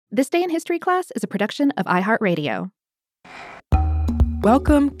This Day in History Class is a production of iHeartRadio.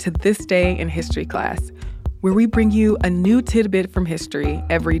 Welcome to This Day in History Class, where we bring you a new tidbit from history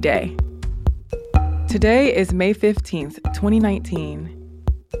every day. Today is May 15th, 2019.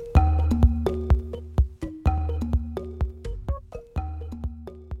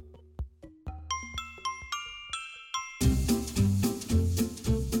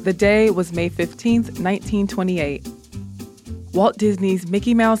 The day was May 15th, 1928. Walt Disney's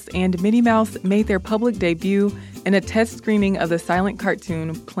Mickey Mouse and Minnie Mouse made their public debut in a test screening of the silent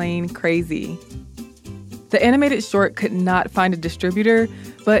cartoon Plain Crazy. The animated short could not find a distributor,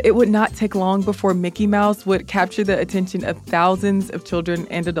 but it would not take long before Mickey Mouse would capture the attention of thousands of children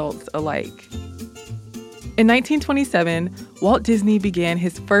and adults alike. In 1927, Walt Disney began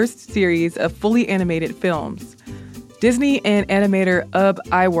his first series of fully animated films. Disney and animator Ub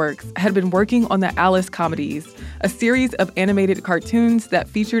Iwerks had been working on the Alice comedies, a series of animated cartoons that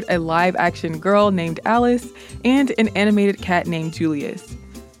featured a live-action girl named Alice and an animated cat named Julius.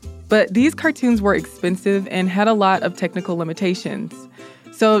 But these cartoons were expensive and had a lot of technical limitations.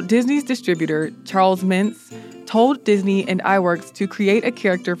 So Disney's distributor, Charles Mintz, told Disney and Iwerks to create a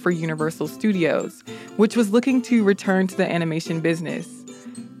character for Universal Studios, which was looking to return to the animation business.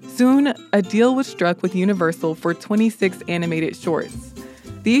 Soon, a deal was struck with Universal for 26 animated shorts.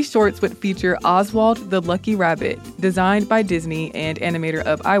 These shorts would feature Oswald the Lucky Rabbit, designed by Disney and animator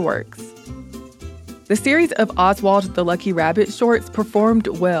Ub Iwerks. The series of Oswald the Lucky Rabbit shorts performed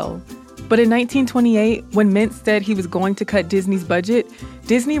well, but in 1928, when Mintz said he was going to cut Disney's budget,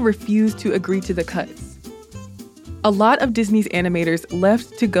 Disney refused to agree to the cuts. A lot of Disney's animators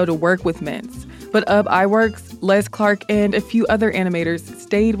left to go to work with Mintz, but Ub Iwerks, Les Clark, and a few other animators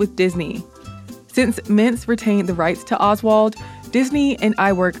stayed with Disney. Since Mintz retained the rights to Oswald, Disney and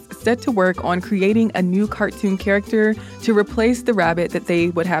Iwerks set to work on creating a new cartoon character to replace the rabbit that they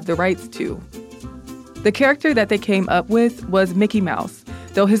would have the rights to. The character that they came up with was Mickey Mouse,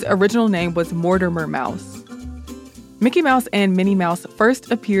 though his original name was Mortimer Mouse. Mickey Mouse and Minnie Mouse first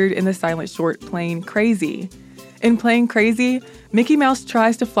appeared in the silent short Plain Crazy. In Plain Crazy, Mickey Mouse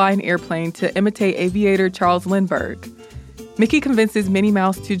tries to fly an airplane to imitate aviator Charles Lindbergh. Mickey convinces Minnie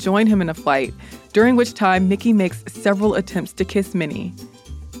Mouse to join him in a flight, during which time Mickey makes several attempts to kiss Minnie.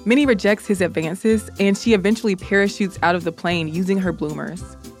 Minnie rejects his advances, and she eventually parachutes out of the plane using her bloomers.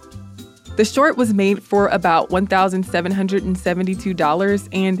 The short was made for about $1,772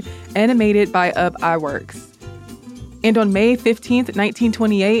 and animated by Ub Iwerks. And on May 15th,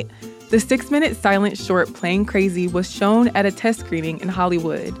 1928, the 6-minute silent short Plain Crazy was shown at a test screening in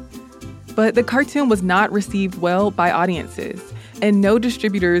Hollywood. But the cartoon was not received well by audiences, and no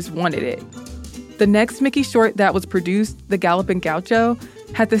distributors wanted it. The next Mickey short that was produced, The Galloping Gaucho,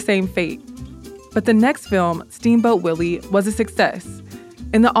 had the same fate. But the next film, Steamboat Willie, was a success.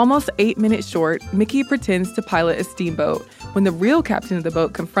 In the almost 8-minute short, Mickey pretends to pilot a steamboat when the real captain of the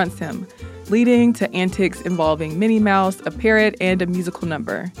boat confronts him, leading to antics involving Minnie Mouse, a parrot, and a musical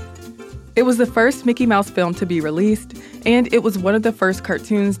number. It was the first Mickey Mouse film to be released, and it was one of the first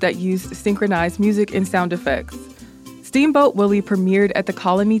cartoons that used synchronized music and sound effects. Steamboat Willie premiered at the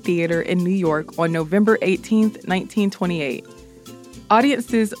Colony Theater in New York on November 18th, 1928.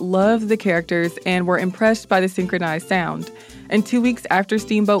 Audiences loved the characters and were impressed by the synchronized sound, and 2 weeks after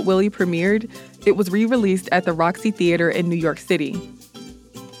Steamboat Willie premiered, it was re-released at the Roxy Theater in New York City.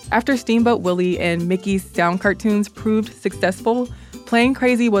 After Steamboat Willie and Mickey's sound cartoons proved successful, Plain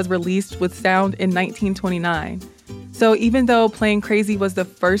Crazy was released with sound in 1929. So even though Plain Crazy was the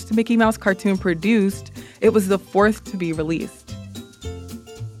first Mickey Mouse cartoon produced, it was the fourth to be released.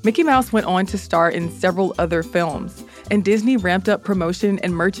 Mickey Mouse went on to star in several other films, and Disney ramped up promotion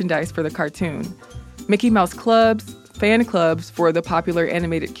and merchandise for the cartoon. Mickey Mouse clubs, fan clubs for the popular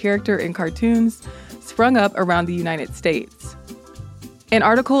animated character in cartoons, sprung up around the United States. An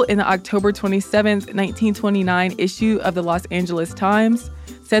article in the October 27, 1929 issue of the Los Angeles Times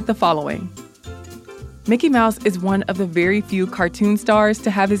said the following: Mickey Mouse is one of the very few cartoon stars to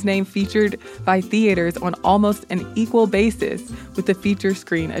have his name featured by theaters on almost an equal basis with the feature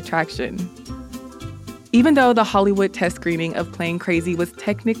screen attraction. Even though the Hollywood test screening of Plain Crazy was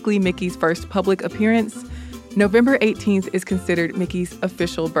technically Mickey's first public appearance, November 18th is considered Mickey's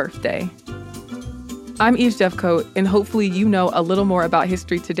official birthday. I'm Eve Jeffcoat, and hopefully you know a little more about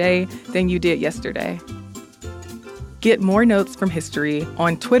history today than you did yesterday. Get more notes from history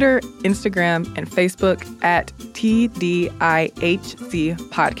on Twitter, Instagram, and Facebook at TDIHC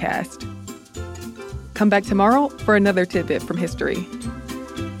Podcast. Come back tomorrow for another tidbit from history.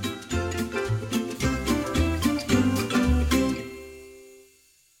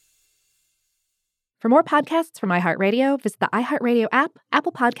 For more podcasts from iHeartRadio, visit the iHeartRadio app,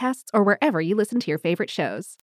 Apple Podcasts, or wherever you listen to your favorite shows.